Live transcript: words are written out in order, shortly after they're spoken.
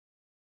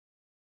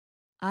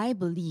I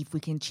believe we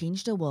can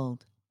change the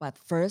world, but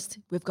first,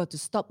 we've got to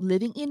stop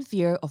living in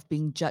fear of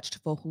being judged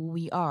for who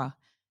we are.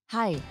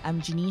 Hi,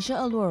 I'm Janisha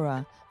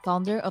Alora,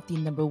 founder of the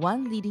number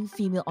one leading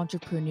female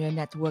entrepreneur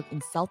network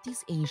in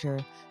Southeast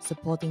Asia,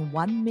 supporting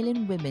 1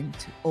 million women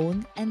to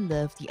own and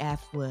love the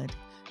F word.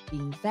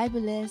 Being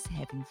fabulous,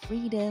 having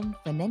freedom,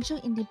 financial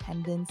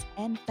independence,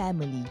 and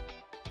family.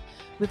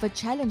 With a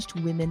challenge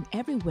to women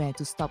everywhere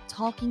to stop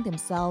talking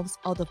themselves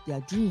out of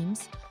their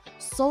dreams,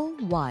 Soul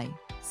Why?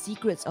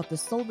 Secrets of the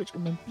Soul Rich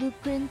Woman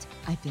Blueprint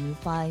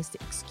identifies the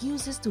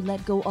excuses to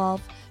let go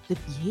of, the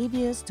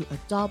behaviors to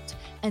adopt,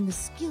 and the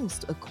skills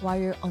to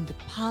acquire on the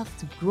path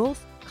to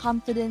growth,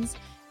 confidence,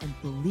 and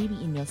believing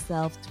in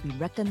yourself to be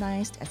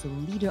recognized as a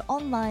leader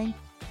online,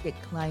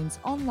 get clients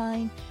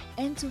online,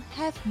 and to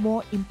have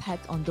more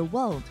impact on the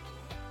world.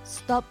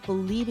 Stop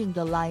believing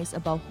the lies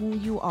about who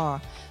you are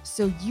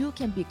so you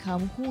can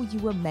become who you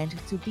were meant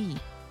to be.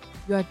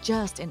 You're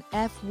just an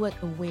F word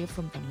away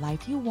from the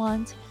life you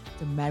want,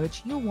 the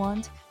marriage you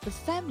want, the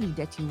family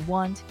that you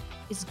want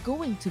is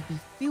going to be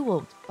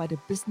fueled by the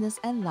business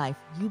and life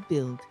you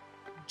build.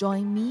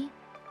 Join me,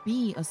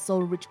 be a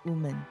soul rich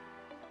woman.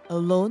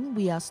 Alone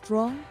we are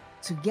strong,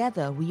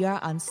 together we are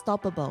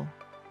unstoppable.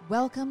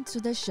 Welcome to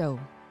the show.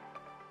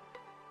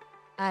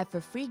 I have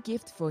a free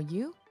gift for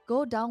you.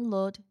 Go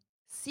download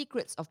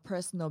Secrets of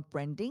Personal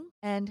Branding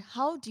and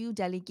How Do You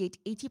Delegate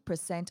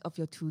 80% of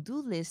Your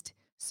To-Do List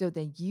so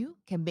that you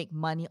can make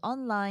money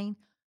online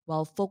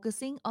while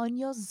focusing on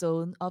your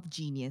zone of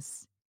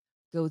genius.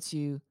 Go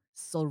to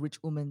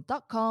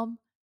soulrichwoman.com,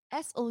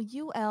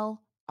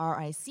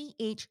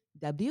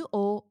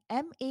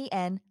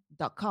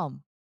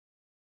 soulrichwoman.com.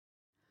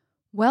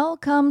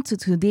 Welcome to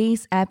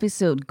today's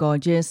episode,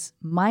 gorgeous.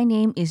 My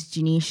name is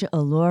Janisha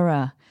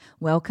Alora.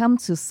 Welcome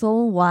to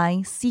Soul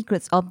Why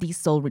Secrets of the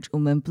Soul Rich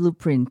Woman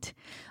Blueprint.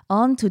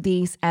 On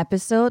today's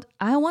episode,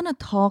 I want to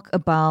talk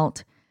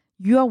about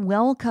you're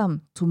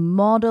welcome to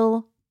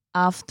model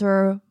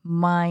after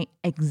my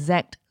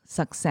exact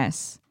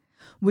success,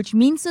 which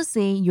means to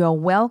say you're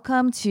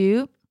welcome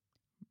to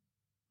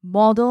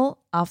model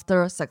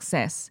after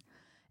success.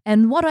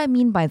 And what do I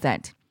mean by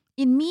that?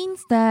 It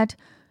means that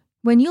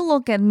when you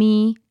look at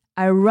me,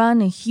 I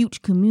run a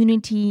huge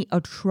community,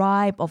 a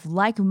tribe of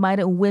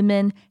like-minded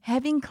women,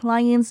 having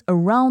clients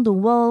around the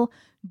world,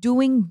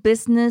 doing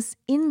business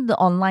in the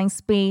online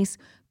space,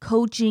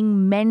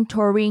 coaching,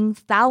 mentoring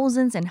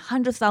thousands and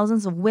hundreds of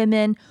thousands of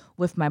women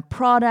with my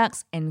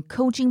products and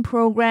coaching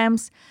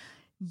programs.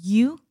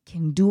 You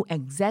can do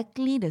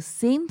exactly the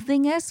same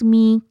thing as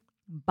me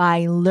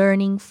by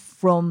learning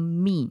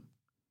from me.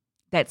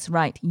 That's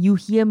right, you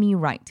hear me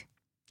right.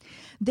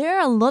 There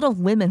are a lot of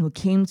women who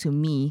came to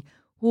me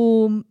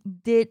who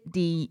did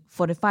the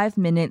 45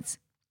 minutes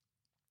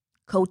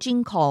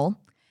coaching call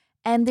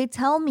and they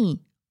tell me,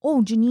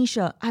 oh,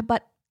 Janisha,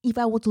 but if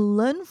I were to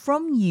learn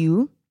from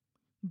you,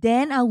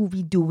 then I will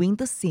be doing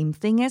the same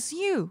thing as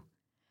you.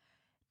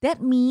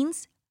 That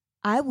means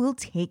I will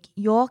take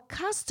your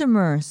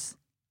customers.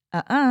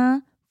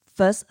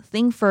 First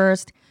thing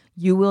first,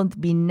 you will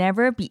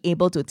never be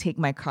able to take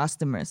my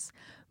customers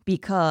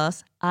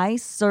because I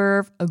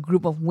serve a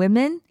group of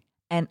women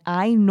and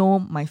I know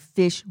my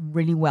fish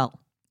really well.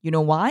 You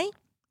know why?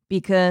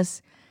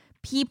 Because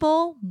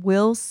people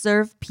will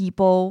serve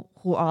people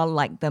who are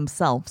like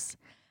themselves.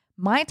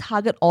 My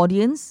target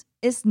audience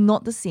is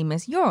not the same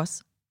as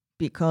yours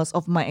because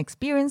of my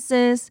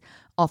experiences,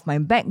 of my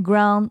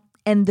background,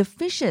 and the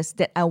fishes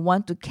that I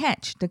want to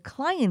catch, the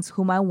clients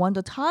whom I want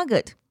to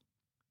target.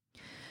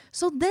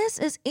 So this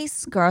is a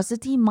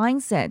scarcity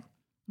mindset.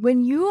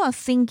 When you are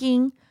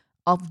thinking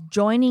of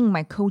joining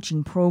my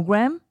coaching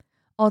program,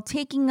 or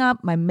taking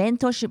up my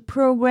mentorship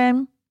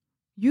program,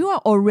 you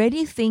are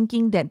already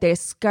thinking that there's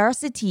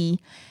scarcity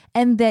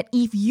and that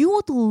if you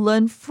were to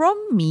learn from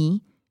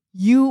me,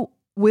 you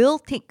will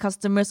take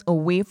customers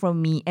away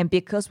from me. And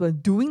because we're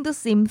doing the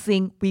same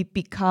thing, we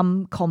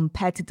become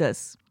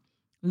competitors.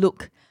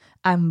 Look,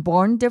 I'm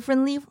born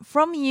differently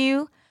from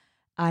you.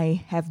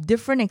 I have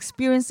different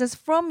experiences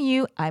from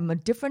you. I'm a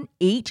different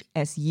age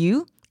as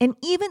you. And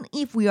even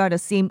if we are the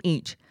same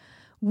age,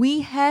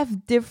 we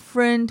have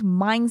different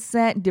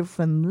mindset,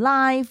 different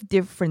life,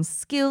 different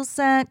skill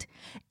set.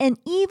 And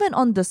even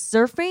on the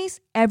surface,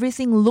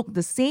 everything look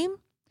the same.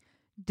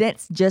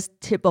 That's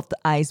just tip of the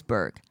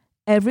iceberg.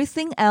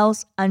 Everything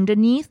else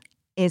underneath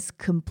is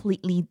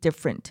completely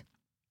different.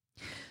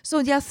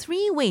 So there are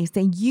three ways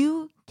that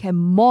you can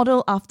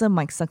model after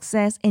my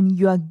success, and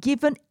you are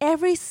given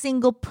every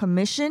single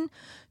permission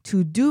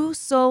to do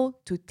so,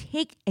 to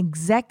take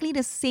exactly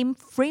the same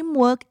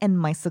framework and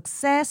my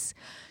success,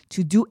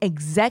 to do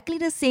exactly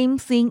the same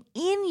thing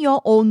in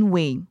your own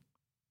way.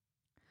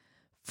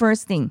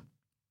 First thing,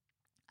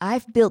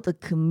 I've built a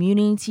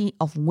community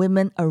of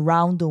women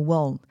around the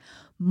world,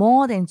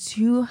 more than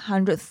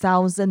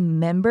 200,000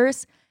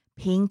 members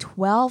paying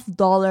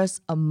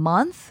 $12 a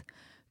month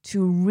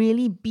to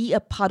really be a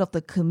part of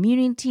the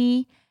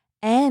community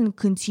and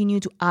continue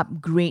to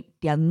upgrade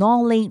their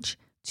knowledge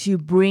to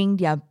bring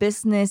their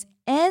business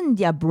and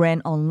their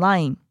brand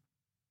online.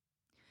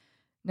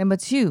 Number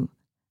two,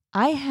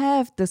 I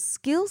have the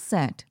skill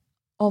set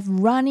of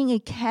running a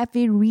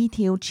cafe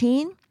retail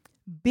chain,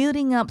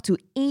 building up to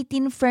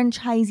 18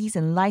 franchisees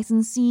and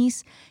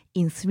licensees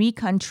in 3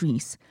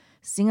 countries,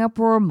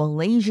 Singapore,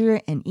 Malaysia,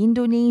 and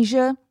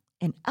Indonesia.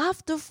 And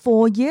after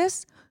 4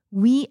 years,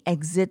 we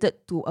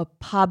exited to a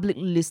public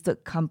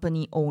listed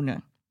company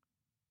owner.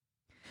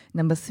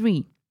 Number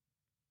 3,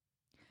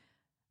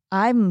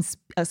 I'm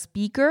a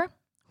speaker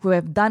who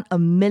have done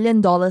 $1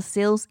 million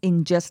sales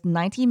in just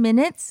 90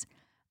 minutes.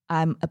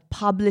 I'm a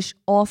published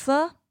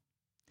author.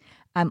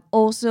 I'm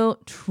also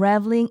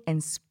traveling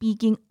and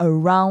speaking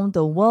around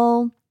the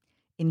world,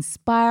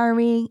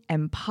 inspiring,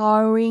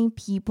 empowering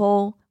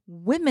people,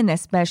 women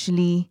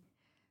especially,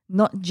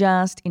 not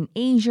just in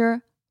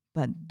Asia,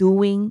 but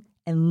doing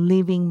and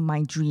living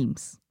my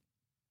dreams.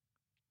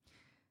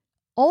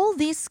 All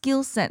these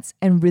skill sets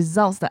and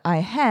results that I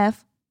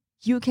have,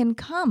 you can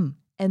come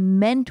and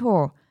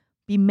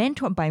be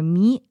mentored by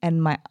me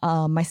and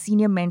my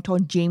senior mentor,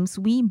 James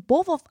Wee,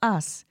 both of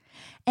us.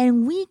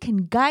 And we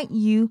can guide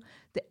you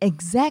the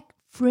exact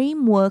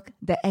framework,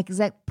 the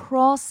exact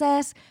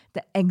process,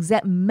 the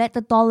exact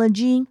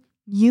methodology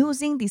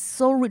using the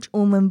Soul Rich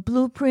Woman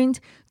Blueprint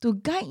to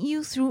guide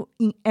you through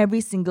in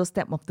every single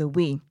step of the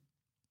way.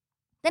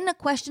 Then the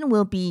question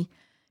will be,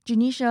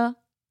 Janisha,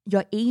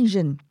 you're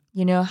Asian.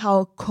 You know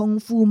how Kung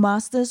Fu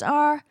masters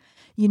are?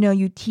 You know,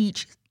 you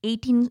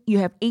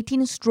have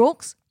 18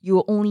 strokes, you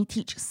will only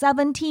teach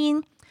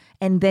 17,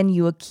 and then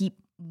you will keep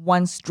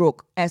 1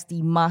 stroke as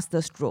the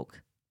master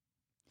stroke.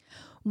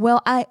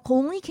 Well, I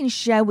only can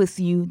share with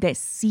you that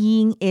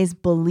seeing is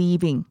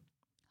believing.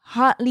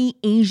 Hardly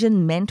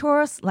Asian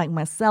mentors like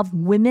myself,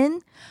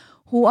 women,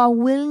 who are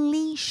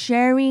willingly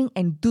sharing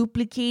and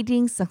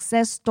duplicating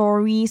success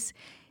stories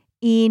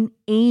in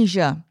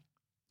Asia.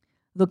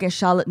 Look at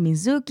Charlotte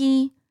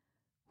Mizuki,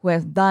 who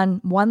have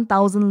done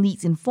 1,000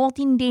 leads in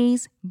 14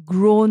 days,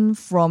 grown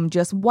from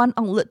just 1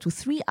 outlet to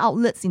 3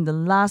 outlets in the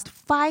last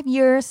 5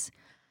 years.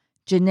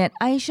 Jeanette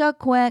Aisha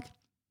Kwek,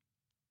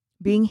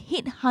 being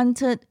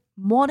hit-hunted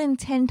more than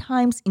 10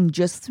 times in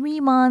just 3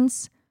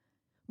 months.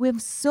 We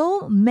have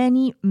so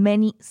many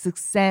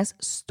success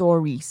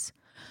stories.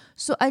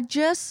 So I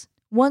just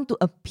want to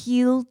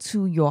appeal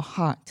to your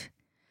heart.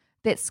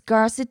 That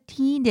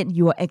scarcity that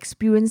you are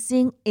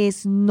experiencing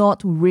is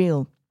not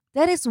real.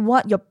 That is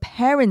what your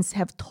parents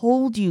have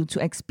told you to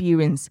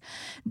experience.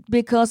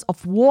 Because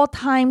of war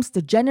times,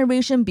 the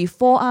generation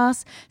before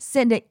us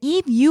said that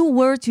if you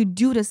were to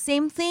do the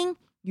same thing,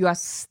 you are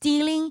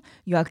stealing,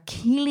 you are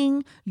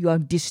killing, you are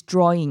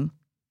destroying.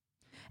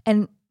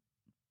 And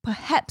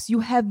perhaps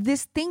you have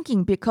this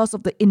thinking because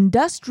of the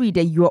industry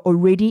that you are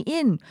already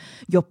in.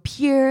 Your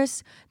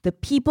peers, the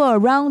people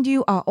around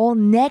you are all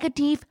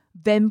negative,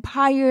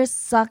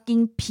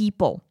 vampire-sucking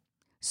people.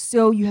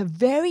 So you have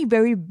very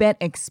bad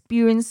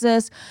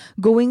experiences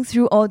going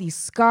through all these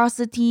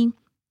scarcity,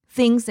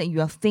 things that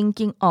you are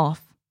thinking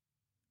of.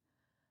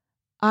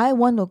 I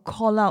want to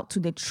call out to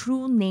the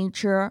true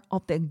nature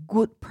of the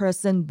good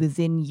person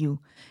within you.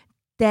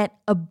 That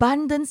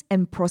abundance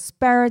and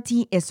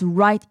prosperity is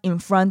right in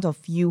front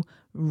of you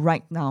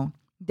right now.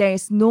 There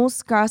is no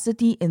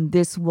scarcity in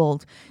this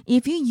world.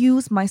 If you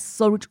use my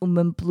Soul Rich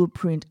Woman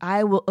Blueprint,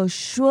 I will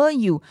assure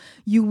you,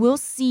 you will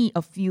see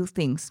a few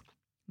things.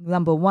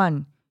 Number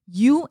 1,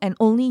 you and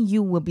only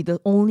you will be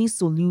the only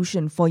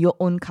solution for your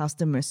own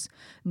customers.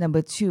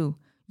 Number 2,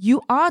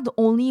 you are the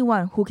only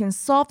one who can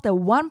solve the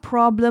one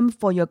problem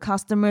for your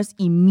customers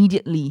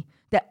immediately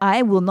that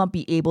I will not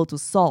be able to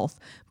solve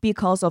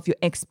because of your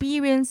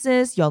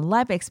experiences, your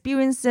life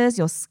experiences,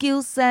 your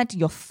skill set,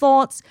 your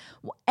thoughts,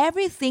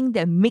 everything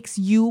that makes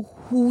you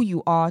who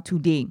you are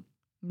today.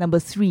 Number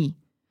 3,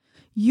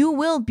 you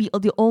will be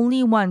the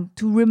only one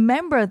to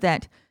remember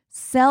that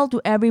sell to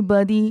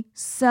everybody,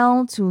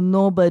 sell to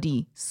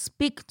nobody.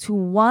 Speak to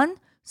one,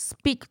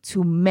 speak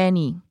to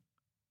many.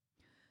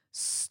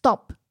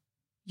 Stop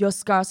your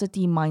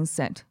scarcity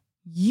mindset.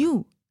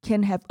 You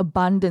can have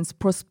abundance,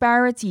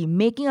 prosperity,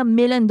 making $1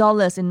 million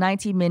in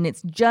 90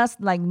 minutes, just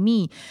like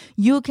me.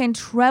 You can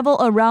travel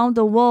around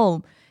the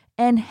world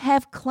and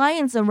have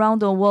clients around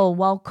the world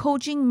while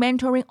coaching,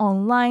 mentoring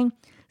online,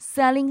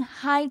 selling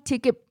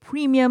high-ticket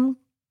premium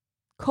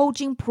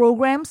coaching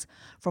programs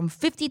from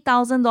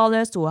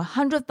 $50,000 to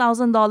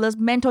 $100,000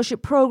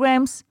 mentorship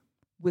programs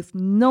with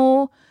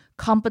no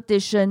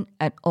competition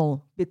at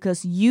all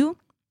because you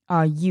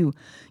are you.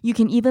 You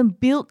can even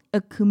build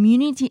a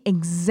community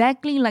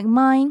exactly like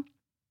mine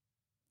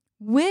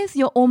with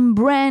your own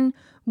brand,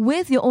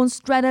 with your own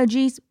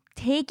strategies,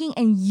 taking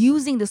and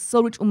using the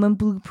Soul Rich Woman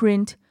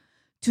Blueprint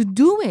to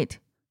do it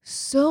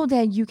so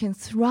that you can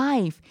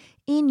thrive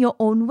in your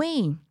own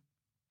way.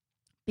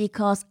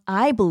 Because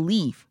I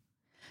believe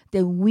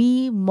that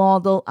we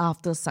model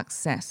after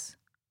success.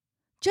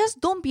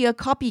 Just don't be a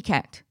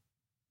copycat.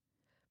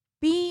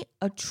 Be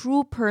a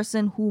true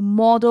person who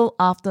model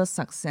after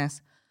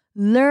success.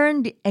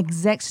 Learn the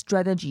exact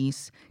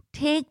strategies.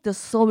 Take the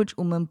Soul Rich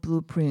Woman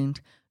Blueprint.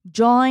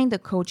 Join the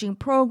coaching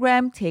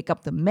program, take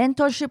up the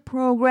mentorship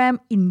program,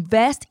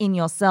 invest in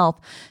yourself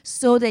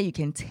so that you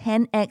can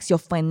 10x your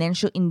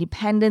financial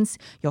independence,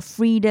 your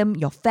freedom,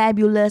 your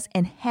fabulous,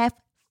 and have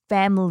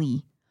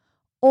family.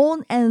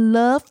 Own and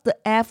love the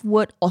F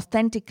word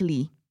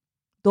authentically.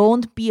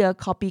 Don't be a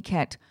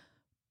copycat.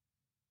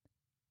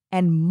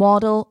 And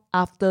model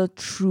after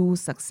true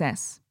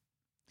success.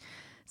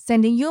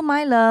 Sending you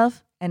my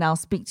love, and I'll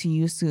speak to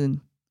you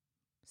soon.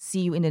 See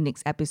you in the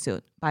next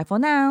episode. Bye for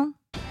now.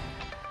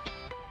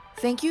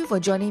 Thank you for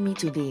joining me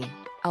today.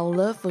 I'd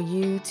love for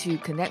you to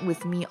connect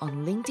with me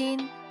on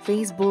LinkedIn,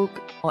 Facebook,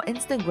 or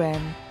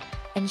Instagram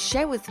and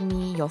share with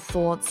me your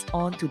thoughts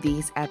on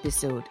today's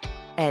episode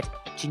at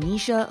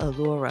Genecia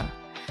Allura.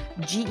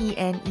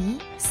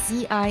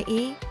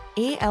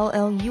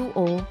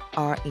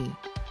 GENECIAALLUORA.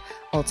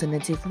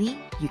 Alternatively,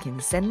 you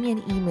can send me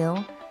an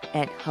email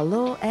at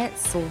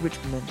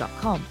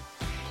hello@soulrichwoman.com.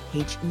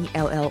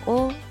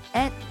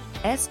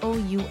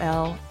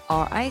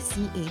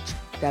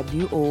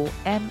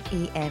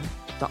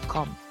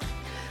 HELLO@SOULRICHWOMAN.com.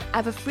 I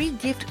have a free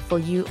gift for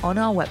you on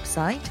our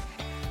website,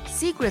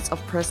 Secrets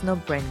of Personal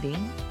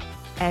Branding,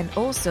 and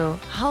also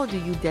how do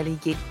you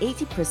delegate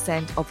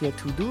 80% of your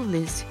to-do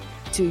list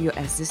to your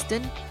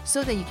assistant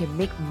so that you can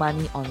make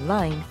money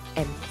online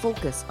and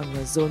focus on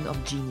your zone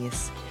of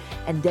genius.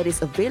 And that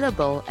is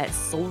available at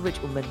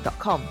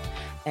soulrichwoman.com.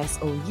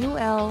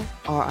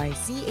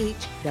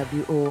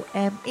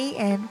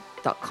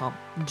 SOULRICHWOMAN.com.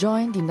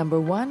 Join the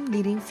 #1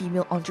 leading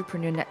female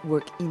entrepreneur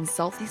network in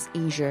Southeast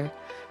Asia,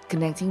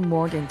 connecting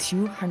more than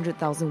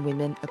 200,000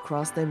 women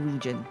across the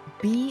region.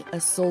 Be a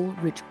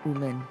soul-rich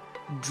woman.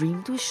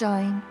 Dream to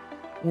shine.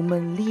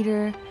 Woman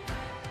leader.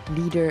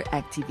 Leader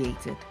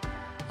activated.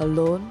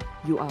 Alone,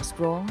 you are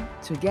strong.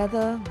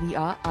 Together, we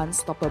are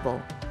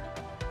unstoppable.